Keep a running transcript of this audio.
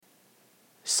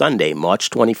Sunday,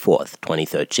 March 24th,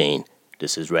 2013.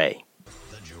 This is Ray.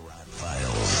 The Gerard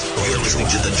Files. You're listening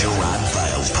to the Gerard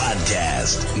Files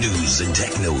podcast. News and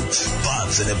tech notes,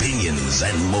 thoughts and opinions,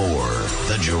 and more.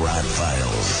 The Gerard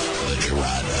Files. The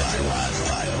Gerard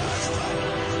Files.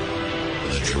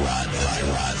 The Gerard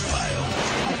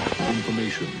Files.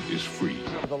 Information is free.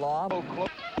 The law.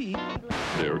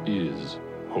 There is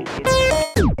hope.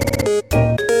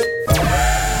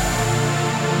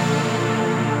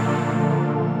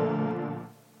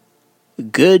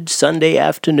 Good Sunday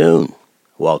afternoon.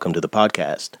 Welcome to the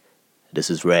podcast. This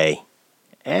is Ray,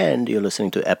 and you're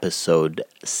listening to episode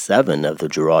 7 of the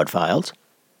Gerard Files.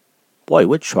 Boy,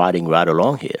 we're trotting right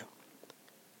along here.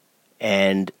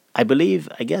 And I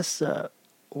guess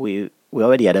we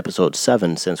already at episode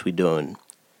 7 since we're doing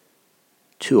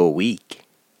 2 a week.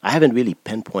 I haven't really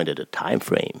pinpointed a time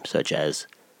frame, such as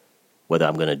whether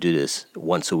I'm going to do this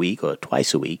once a week or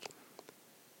twice a week.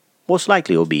 Most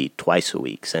likely it'll be twice a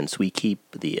week, since we keep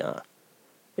the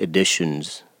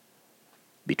editions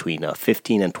between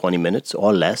 15 and 20 minutes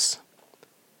or less.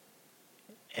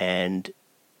 And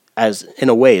as in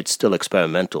a way, it's still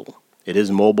experimental. It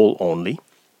is mobile only,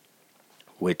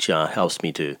 which helps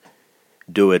me to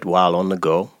do it while on the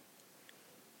go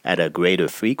at a greater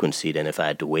frequency than if I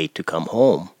had to wait to come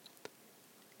home.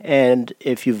 And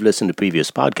if you've listened to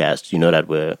previous podcasts, you know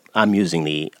that I'm using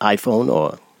the iPhone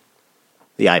or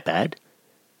the iPad.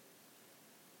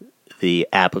 The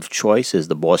app of choice is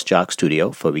the Boss Jock Studio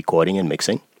for recording and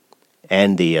mixing,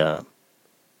 and the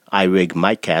iRig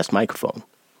Miccast microphone.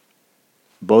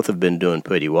 Both have been doing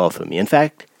pretty well for me. In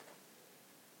fact,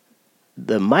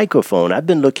 the microphone, I've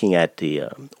been looking at the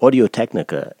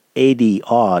Audio-Technica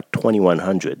ADR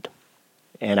 2100,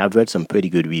 and I've read some pretty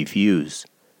good reviews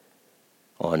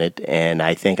on it, and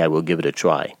I think I will give it a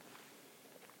try.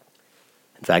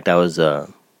 In fact, I was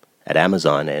at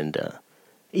Amazon and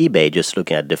eBay just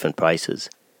looking at different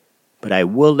prices. But I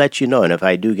will let you know, and if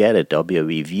I do get it, there'll be a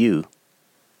review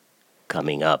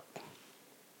coming up.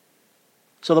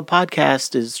 So the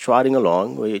podcast is trotting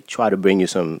along. We try to bring you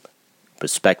some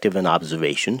perspective and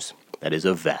observations that is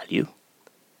of value.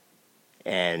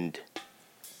 And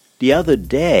the other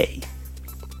day,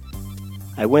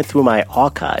 I went through my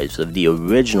archives of the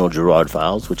original Gerard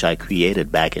Files, which I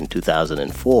created back in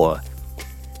 2004.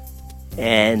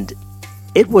 And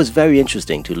it was very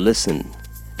interesting to listen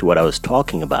to what I was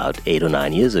talking about 8 or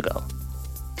 9 years ago.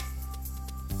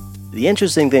 The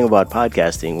interesting thing about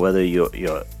podcasting, whether you're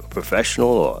a professional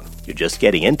or you're just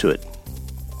getting into it,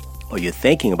 or you're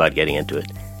thinking about getting into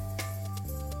it,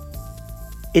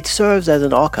 it serves as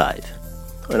an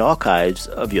archives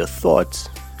of your thoughts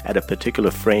at a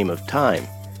particular frame of time.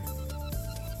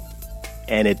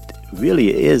 And it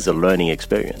really is a learning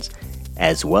experience,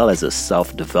 as well as a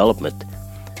self-development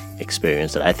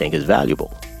experience that I think is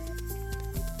valuable.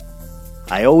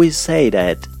 I always say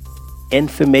that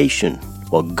information,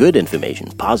 or good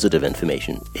information, positive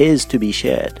information, is to be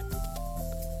shared.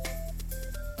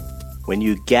 When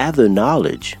you gather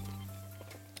knowledge,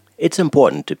 it's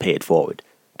important to pay it forward,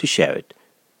 to share it,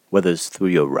 whether it's through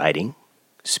your writing,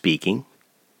 speaking,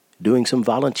 doing some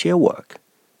volunteer work.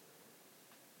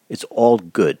 It's all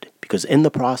good, because in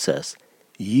the process,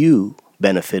 you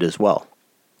benefit as well.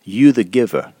 You, the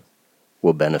giver,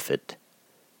 will benefit.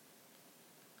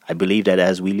 I believe that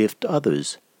as we lift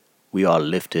others, we are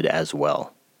lifted as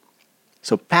well.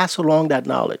 So pass along that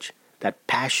knowledge, that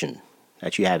passion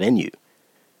that you have in you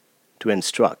to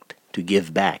instruct, to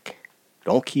give back.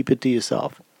 Don't keep it to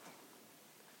yourself.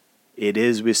 It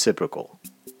is reciprocal.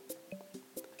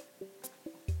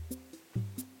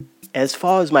 As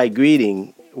far as my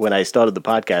greeting, when I started the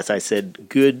podcast, I said,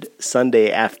 good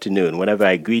Sunday afternoon. Whenever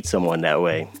I greet someone that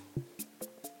way,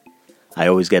 I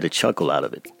always get a chuckle out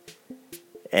of it.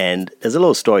 And there's a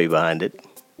little story behind it.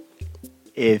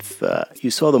 If you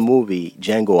saw the movie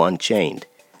Django Unchained,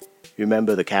 you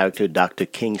remember the character Dr.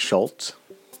 King Schultz,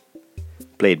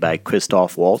 played by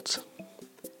Christoph Waltz?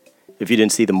 If you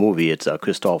didn't see the movie, it's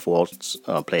Christoph Waltz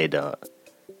played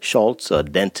Schultz, a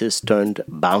dentist turned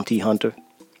bounty hunter.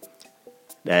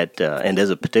 And there's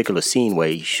a particular scene where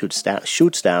he shoots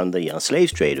down the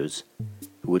slave traders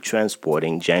who were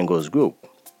transporting Django's group.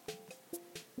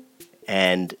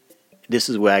 And this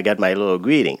is where I got my little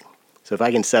greeting. So if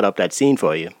I can set up that scene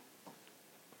for you.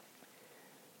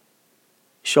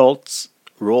 Schultz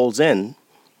rolls in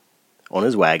on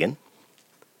his wagon.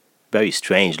 Very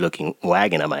strange looking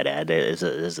wagon, I might add. There's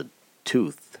a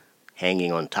tooth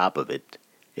hanging on top of it.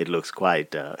 It looks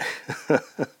quite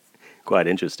quite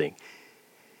interesting.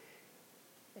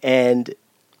 And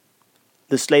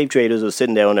the slave traders were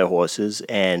sitting there on their horses,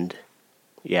 and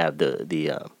you have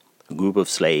the a group of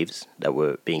slaves that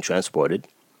were being transported,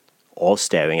 all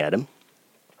staring at him.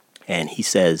 And he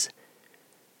says,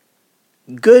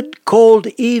 "Good cold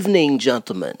evening,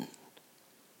 gentlemen.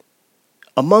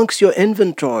 Amongst your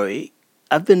inventory,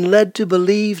 I've been led to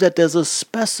believe that there's a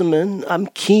specimen I'm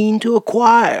keen to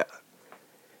acquire."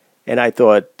 And I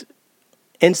thought,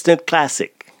 instant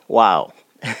classic. Wow.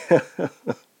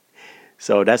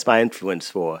 So that's my influence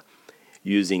for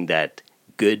using that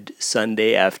good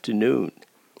Sunday afternoon.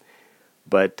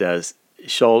 But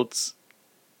Schultz,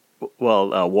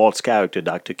 Walt's character,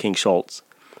 Dr. King Schultz,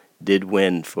 did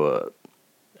win for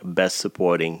Best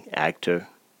Supporting Actor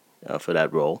for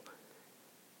that role.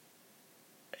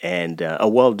 And a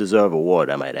well-deserved award,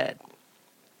 I might add.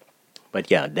 But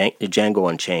yeah, Django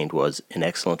Unchained was an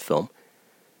excellent film.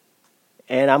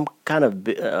 And I'm kind of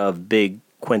a big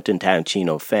Quentin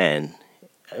Tarantino fan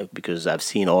because I've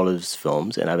seen all of his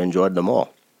films and I've enjoyed them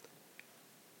all.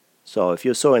 So if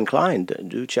you're so inclined,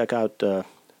 do check out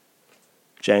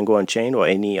Django Unchained or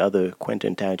any other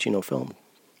Quentin Tarantino film.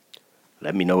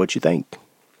 Let me know what you think.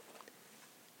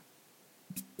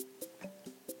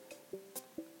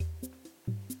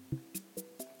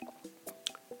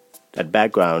 That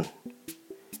background,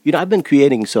 I've been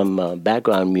creating some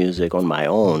background music on my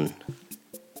own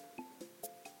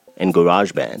in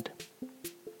GarageBand.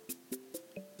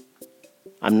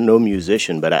 I'm no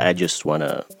musician, but I just want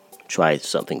to try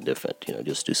something different,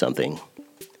 just do something,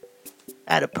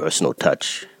 add a personal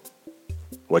touch.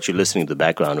 What you're listening to the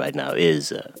background right now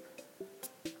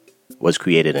was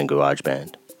created in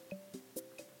GarageBand.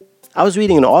 I was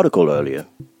reading an article earlier.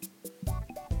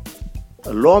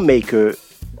 A lawmaker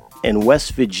in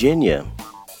West Virginia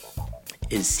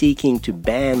is seeking to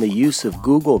ban the use of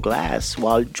Google Glass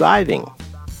while driving.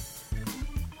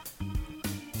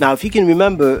 Now, if you can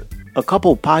remember, a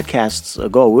couple podcasts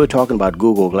ago, we were talking about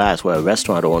Google Glass, where a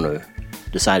restaurant owner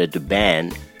decided to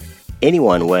ban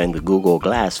anyone wearing the Google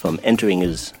Glass from entering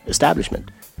his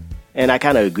establishment. And I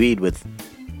kind of agreed with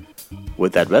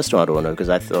that restaurant owner because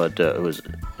I thought there's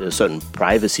certain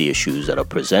privacy issues that are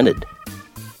presented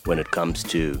when it comes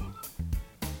to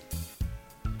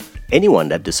anyone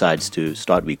that decides to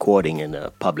start recording in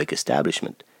a public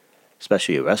establishment,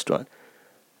 especially a restaurant.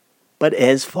 But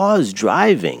as far as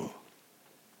driving,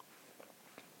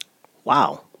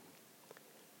 wow.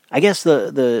 I guess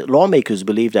the lawmakers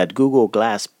believe that Google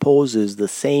Glass poses the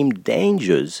same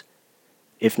dangers,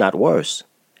 if not worse,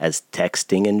 as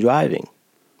texting and driving.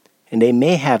 And they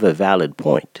may have a valid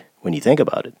point when you think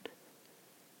about it.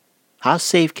 How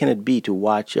safe can it be to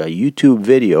watch a YouTube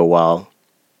video while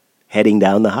heading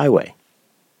down the highway?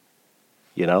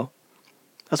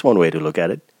 That's one way to look at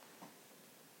it.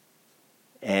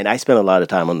 And I spend a lot of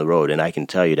time on the road, and I can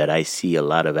tell you that I see a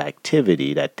lot of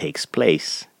activity that takes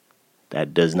place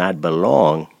that does not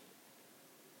belong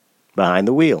behind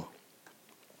the wheel.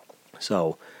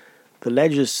 So the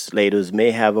legislators may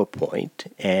have a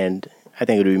point, and I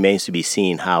think it remains to be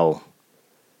seen how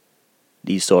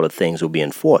these sort of things will be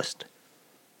enforced.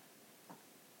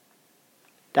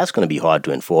 That's going to be hard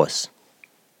to enforce.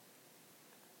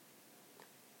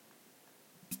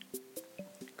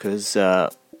 Because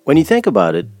when you think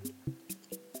about it,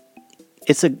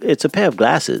 it's a pair of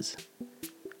glasses.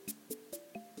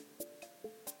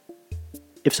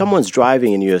 If someone's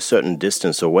driving and you're a certain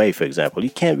distance away, for example, you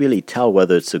can't really tell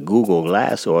whether it's a Google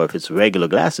Glass or if it's regular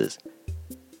glasses.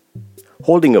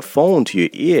 Holding a phone to your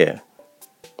ear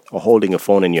or holding a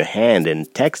phone in your hand and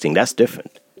texting, that's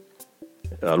different.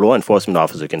 A law enforcement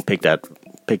officer can pick that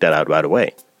out right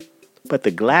away. But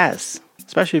the glass,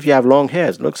 especially if you have long hair,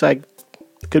 it looks like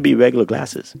it could be regular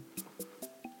glasses.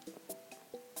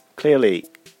 Clearly,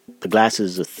 the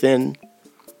glasses are thin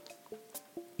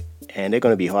and they're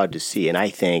going to be hard to see, and I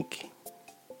think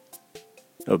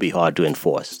it'll be hard to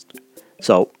enforce.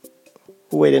 So,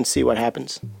 we'll wait and see what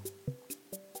happens.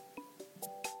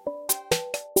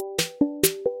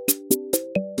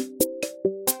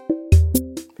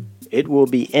 It will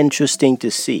be interesting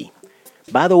to see.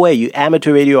 By the way, you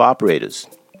amateur radio operators,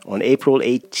 on April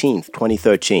 18th,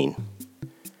 2013,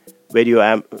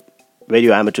 radio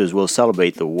amateurs will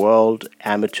celebrate the World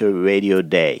Amateur Radio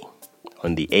Day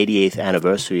on the 88th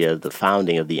anniversary of the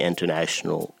founding of the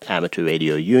International Amateur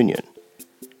Radio Union.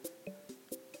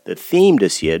 The theme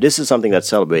this year, this is something that's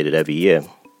celebrated every year,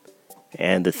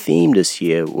 and the theme this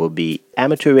year will be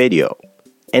Amateur Radio,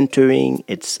 entering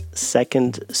its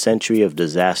second century of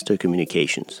disaster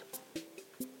communications.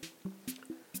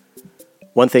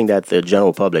 One thing that the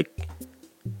general public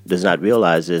does not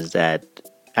realize is that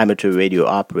amateur radio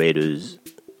operators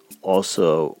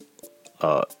also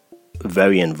are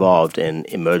very involved in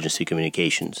emergency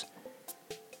communications.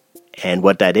 And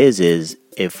what that is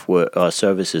if our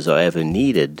services are ever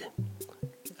needed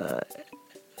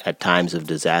at times of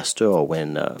disaster or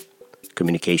when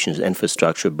communications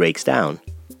infrastructure breaks down,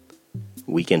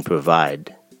 we can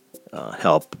provide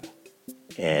help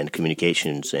and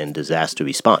communications and disaster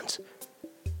response.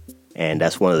 And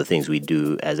that's one of the things we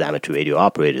do as amateur radio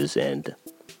operators. And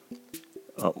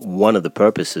one of the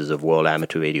purposes of World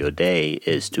Amateur Radio Day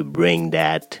is to bring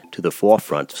that to the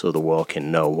forefront so the world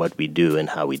can know what we do and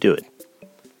how we do it.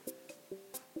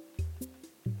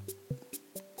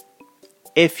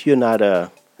 If you're not a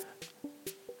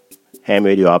ham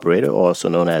radio operator, also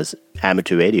known as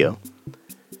amateur radio,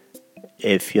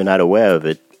 if you're not aware of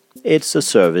it, it's a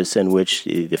service in which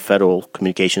the Federal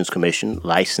Communications Commission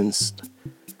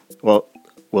will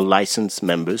license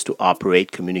members to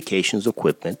operate communications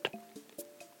equipment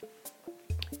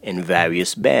in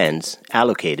various bands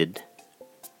allocated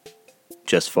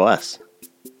just for us.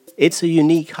 It's a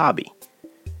unique hobby.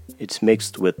 It's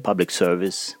mixed with public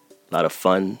service, a lot of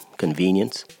fun,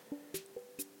 convenience,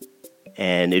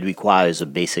 and it requires a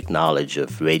basic knowledge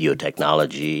of radio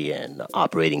technology and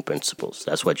operating principles.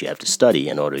 That's what you have to study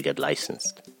in order to get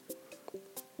licensed.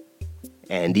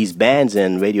 And these bands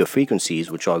and radio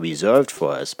frequencies, which are reserved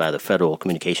for us by the Federal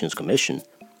Communications Commission,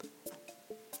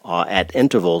 are at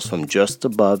intervals from just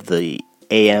above the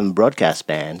AM broadcast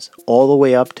bands all the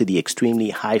way up to the extremely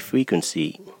high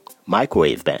frequency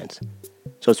microwave bands.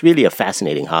 So it's really a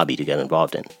fascinating hobby to get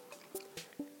involved in.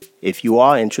 If you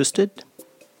are interested,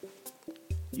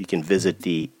 you can visit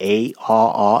the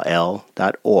ARRL.org.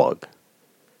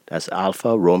 That's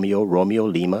Alpha Romeo Romeo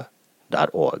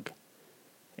Lima.org.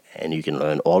 And you can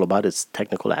learn all about its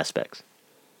technical aspects.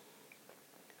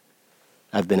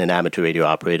 I've been an amateur radio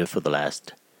operator for the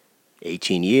last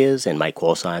 18 years, and my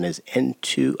call sign is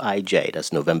N2IJ.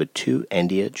 That's November 2,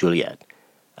 India, Juliet.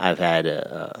 I've had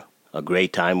a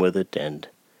great time with it, and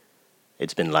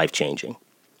it's been life-changing.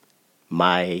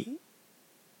 My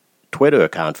Twitter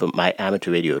account, for my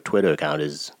amateur radio Twitter account,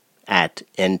 is at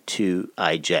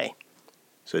N2IJ.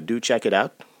 So do check it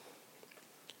out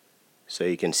so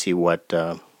you can see what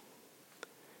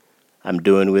I'm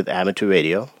doing with amateur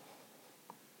radio.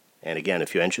 And again,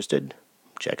 if you're interested,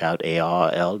 check out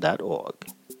ARRL.org.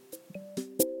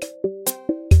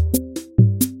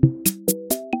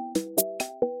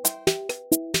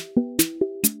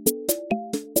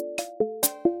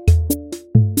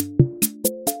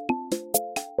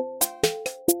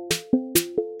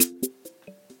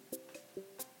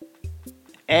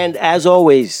 And as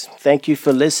always, thank you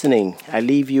for listening. I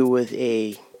leave you with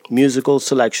a musical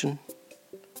selection.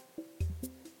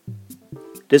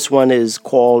 This one is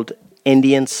called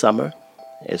Indian Summer.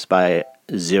 It's by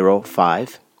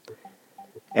 05.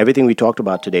 Everything we talked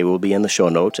about today will be in the show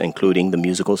notes, including the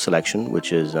musical selection,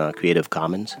 which is Creative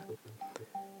Commons.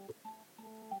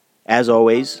 As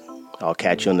always, I'll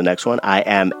catch you on the next one. I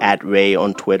am at Ray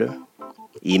on Twitter.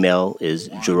 Email is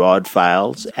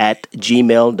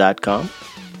gerardfiles@gmail.com.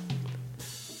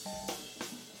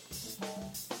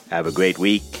 Have a great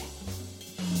week.